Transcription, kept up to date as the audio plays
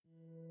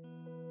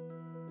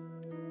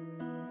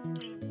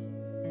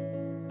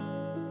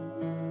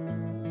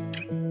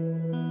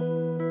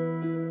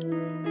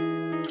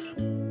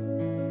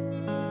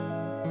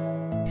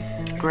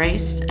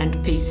Grace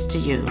and peace to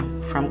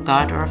you from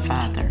God our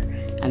Father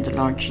and the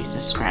Lord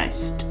Jesus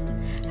Christ.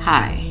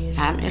 Hi,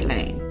 I'm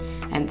Elaine,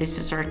 and this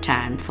is our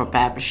time for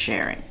Bible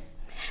sharing.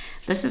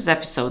 This is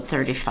episode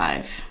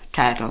 35,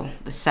 titled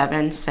The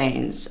 7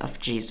 Sayings of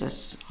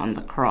Jesus on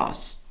the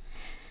Cross.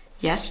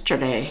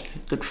 Yesterday,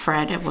 Good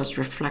Friday was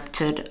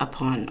reflected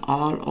upon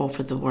all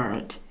over the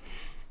world,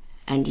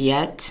 and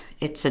yet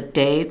it's a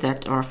day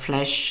that our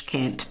flesh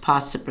can't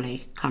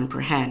possibly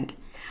comprehend.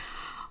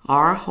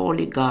 Our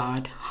holy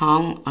God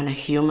hung on a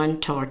human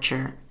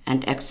torture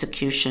and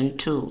execution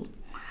tool.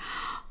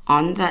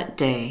 On that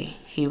day,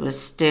 he was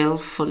still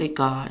fully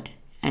God,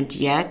 and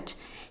yet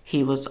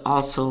he was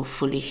also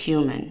fully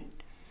human.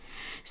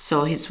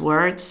 So his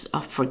words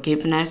of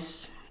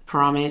forgiveness,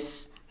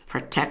 promise,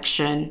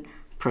 protection,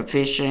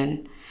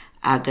 provision,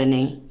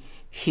 agony,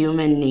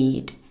 human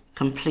need,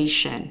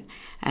 completion,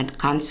 and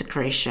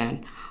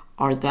consecration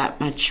are that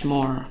much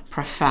more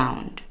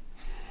profound.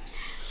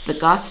 The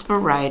Gospel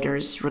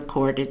writers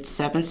recorded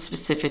 7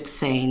 specific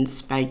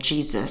sayings by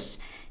Jesus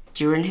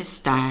during his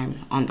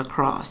time on the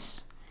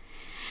cross.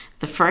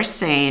 The first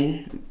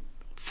saying,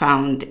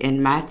 found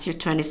in Matthew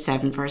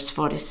 27, verse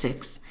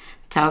 46,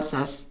 tells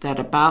us that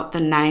about the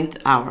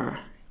 9th hour,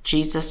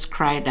 Jesus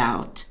cried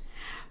out,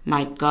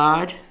 my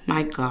God,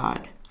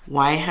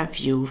 why have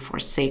you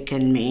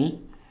forsaken me?"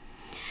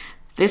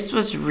 This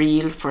was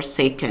real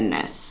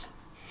forsakenness.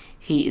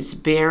 He is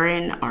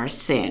bearing our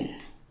sin.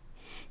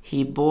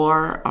 He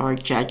bore our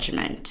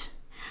judgment.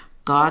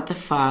 God the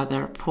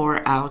Father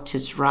poured out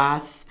his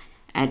wrath,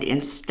 and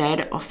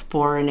instead of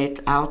pouring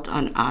it out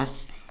on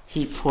us,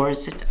 he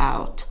pours it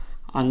out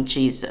on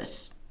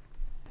Jesus.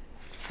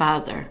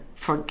 Father,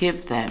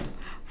 forgive them,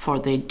 for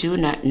they do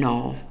not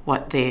know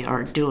what they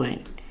are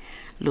doing.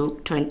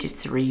 Luke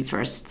 23,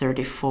 verse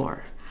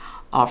 34,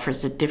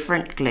 offers a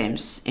different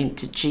glimpse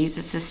into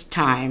Jesus'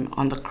 time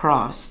on the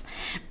cross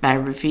by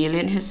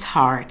revealing his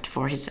heart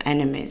for his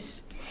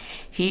enemies.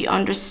 He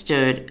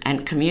understood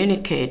and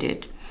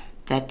communicated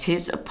that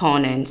his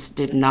opponents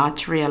did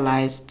not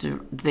realize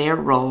their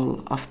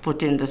role of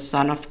putting the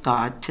Son of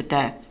God to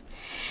death.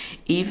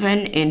 Even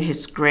in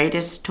his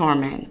greatest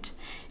torment,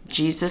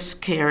 Jesus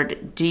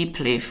cared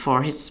deeply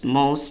for his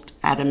most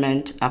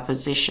adamant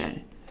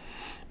opposition.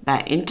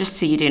 By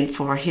interceding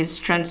for his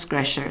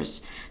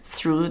transgressors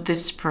through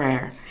this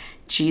prayer,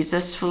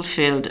 Jesus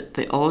fulfilled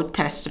the Old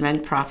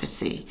Testament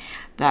prophecy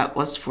that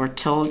was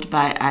foretold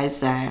by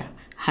Isaiah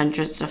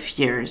hundreds of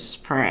years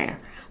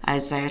prior,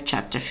 Isaiah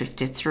chapter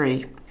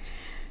 53.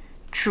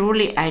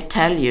 Truly I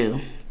tell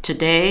you,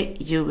 today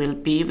you will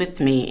be with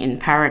me in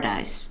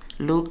paradise,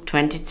 Luke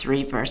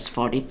 23, verse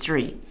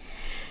 43,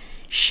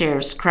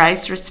 shares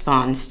Christ's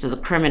response to the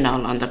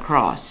criminal on the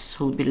cross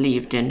who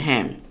believed in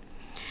him.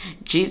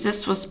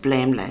 Jesus was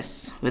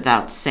blameless,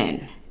 without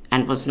sin,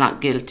 and was not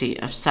guilty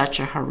of such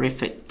a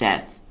horrific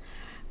death.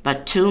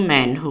 But 2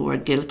 men who were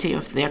guilty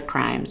of their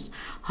crimes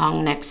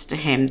hung next to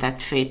him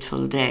that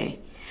fateful day.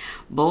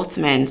 Both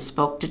men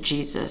spoke to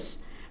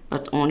Jesus,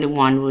 but only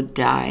one would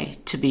die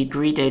to be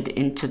greeted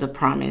into the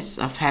promise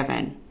of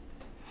heaven.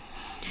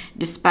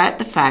 Despite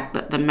the fact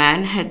that the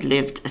man had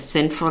lived a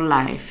sinful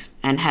life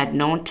and had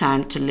no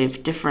time to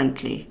live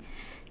differently,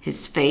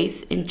 his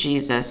faith in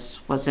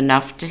Jesus was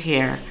enough to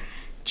hear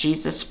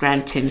Jesus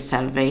grant him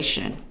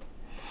salvation.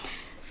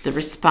 The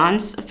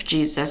response of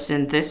Jesus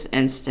in this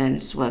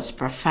instance was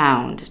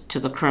profound to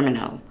the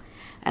criminal,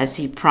 as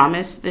he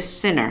promised the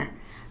sinner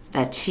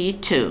that he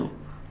too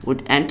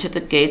would enter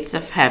the gates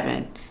of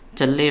heaven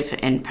to live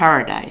in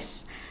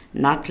paradise,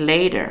 not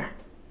later,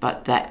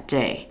 but that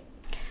day.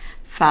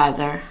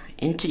 Father,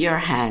 into your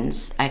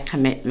hands I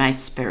commit my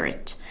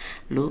spirit.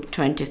 Luke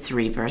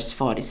 23, verse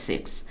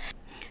 46.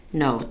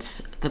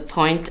 Notes the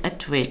point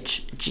at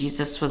which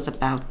Jesus was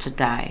about to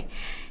die.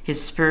 His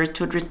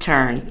spirit would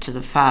return to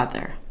the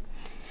Father.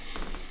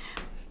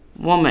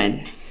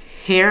 Woman,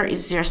 here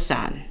is your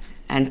son,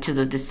 and to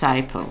the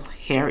disciple,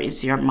 here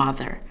is your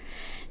mother.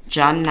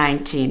 John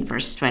 19,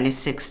 verse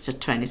 26 to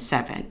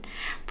 27,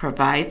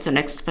 provides an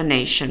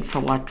explanation for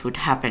what would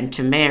happen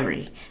to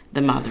Mary,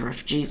 the mother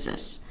of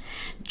Jesus.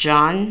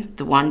 John,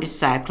 the one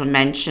disciple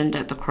mentioned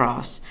at the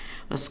cross,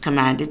 was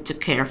commanded to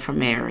care for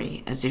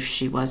Mary as if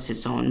she was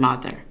his own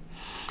mother.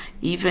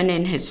 Even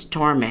in his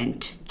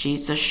torment,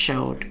 Jesus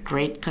showed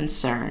great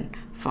concern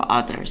for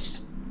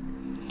others.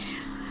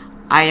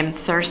 I am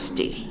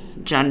thirsty,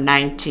 John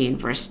 19,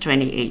 verse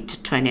 28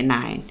 to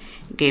 29,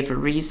 gave a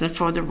reason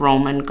for the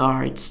Roman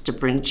guards to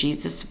bring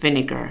Jesus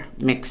vinegar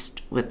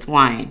mixed with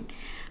wine,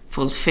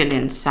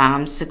 fulfilling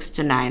Psalm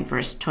 69,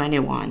 verse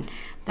 21,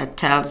 that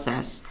tells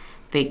us,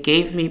 they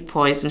gave me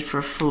poison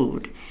for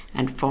food,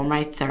 and for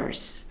my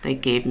thirst they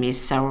gave me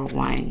sour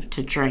wine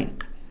to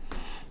drink.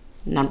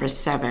 Number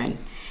 7,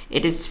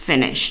 it is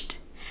finished.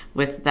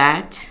 With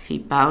that, he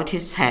bowed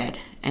his head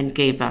and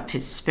gave up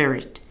his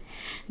spirit.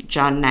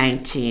 John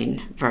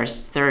 19,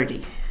 verse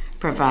 30.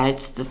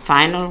 provides the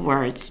final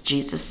words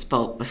Jesus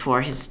spoke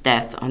before his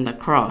death on the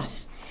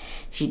cross.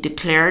 He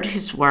declared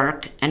his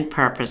work and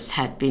purpose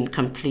had been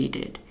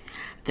completed.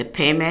 The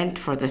payment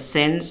for the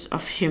sins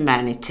of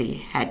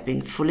humanity had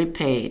been fully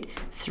paid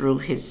through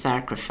his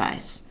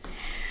sacrifice.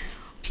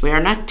 We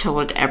are not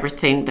told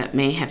everything that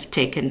may have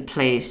taken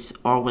place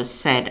or was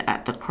said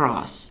at the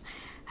cross.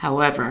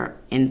 However,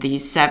 in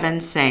these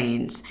 7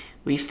 sayings,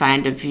 we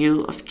find a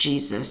view of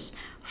Jesus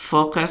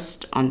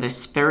focused on the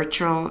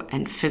spiritual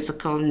and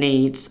physical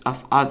needs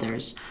of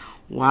others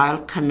while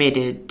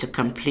committed to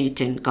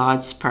completing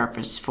God's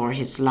purpose for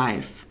his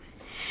life.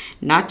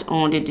 Not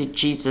only did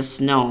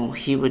Jesus know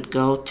he would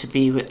go to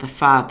be with the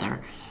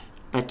Father,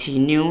 but he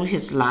knew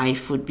his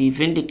life would be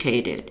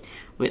vindicated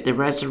with the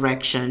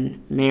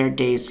resurrection mere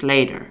days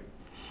later.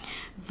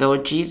 Though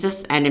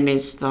Jesus'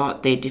 enemies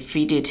thought they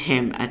defeated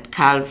him at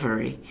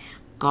Calvary,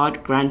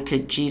 God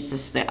granted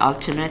Jesus the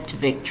ultimate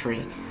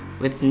victory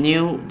with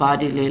new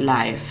bodily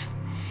life.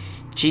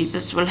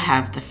 Jesus will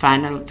have the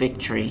final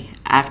victory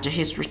after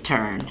his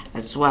return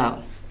as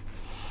well.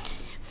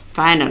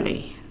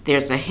 Finally,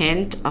 there's a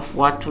hint of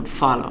what would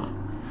follow.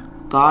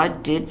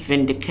 God did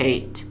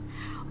vindicate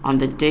on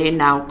the day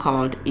now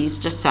called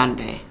Easter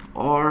Sunday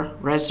or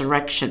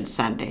Resurrection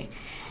Sunday.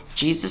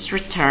 Jesus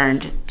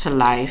returned to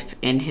life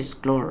in his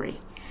glory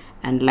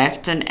and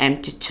left an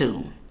empty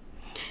tomb.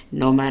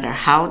 No matter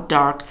how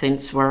dark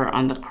things were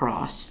on the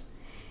cross,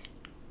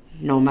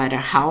 no matter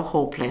how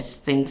hopeless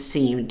things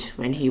seemed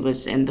when he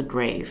was in the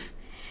grave,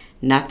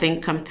 nothing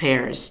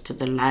compares to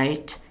the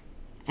light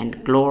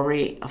and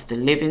glory of the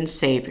living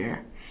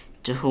Savior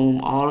to whom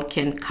all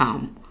can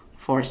come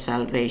for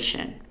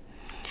salvation.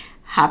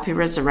 Happy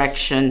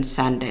Resurrection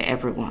Sunday,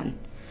 everyone.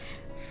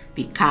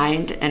 Be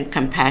kind and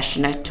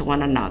compassionate to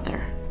one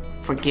another,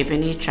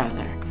 forgiving each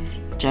other,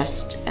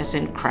 just as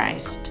in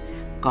Christ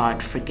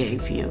God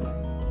forgave you.